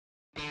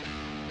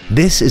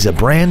This is a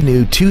brand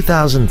new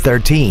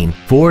 2013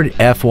 Ford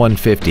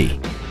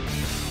F-150.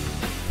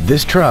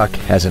 This truck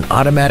has an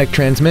automatic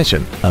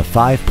transmission, a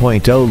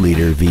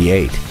 5.0-liter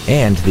V8,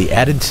 and the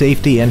added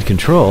safety and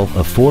control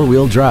of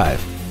four-wheel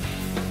drive.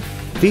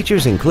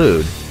 Features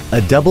include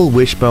a double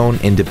wishbone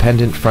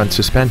independent front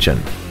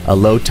suspension, a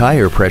low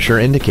tire pressure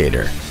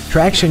indicator,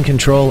 traction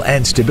control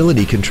and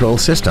stability control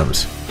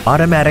systems,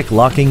 automatic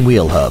locking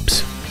wheel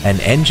hubs, an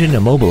engine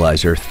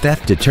immobilizer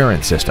theft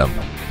deterrent system,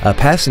 a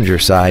passenger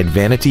side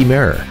vanity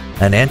mirror,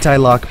 an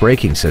anti-lock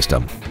braking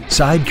system,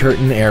 side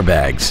curtain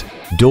airbags,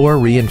 door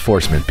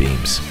reinforcement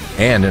beams,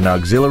 and an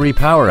auxiliary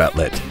power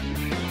outlet.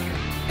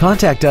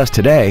 Contact us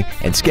today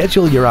and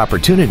schedule your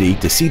opportunity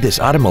to see this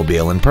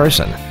automobile in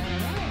person.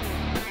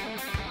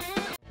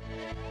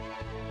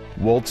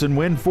 Woltz &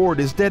 Wynn Ford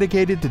is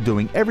dedicated to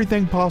doing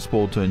everything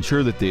possible to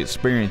ensure that the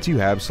experience you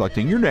have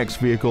selecting your next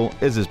vehicle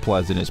is as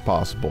pleasant as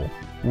possible.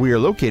 We are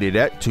located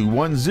at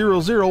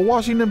 2100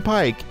 Washington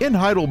Pike in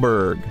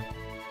Heidelberg.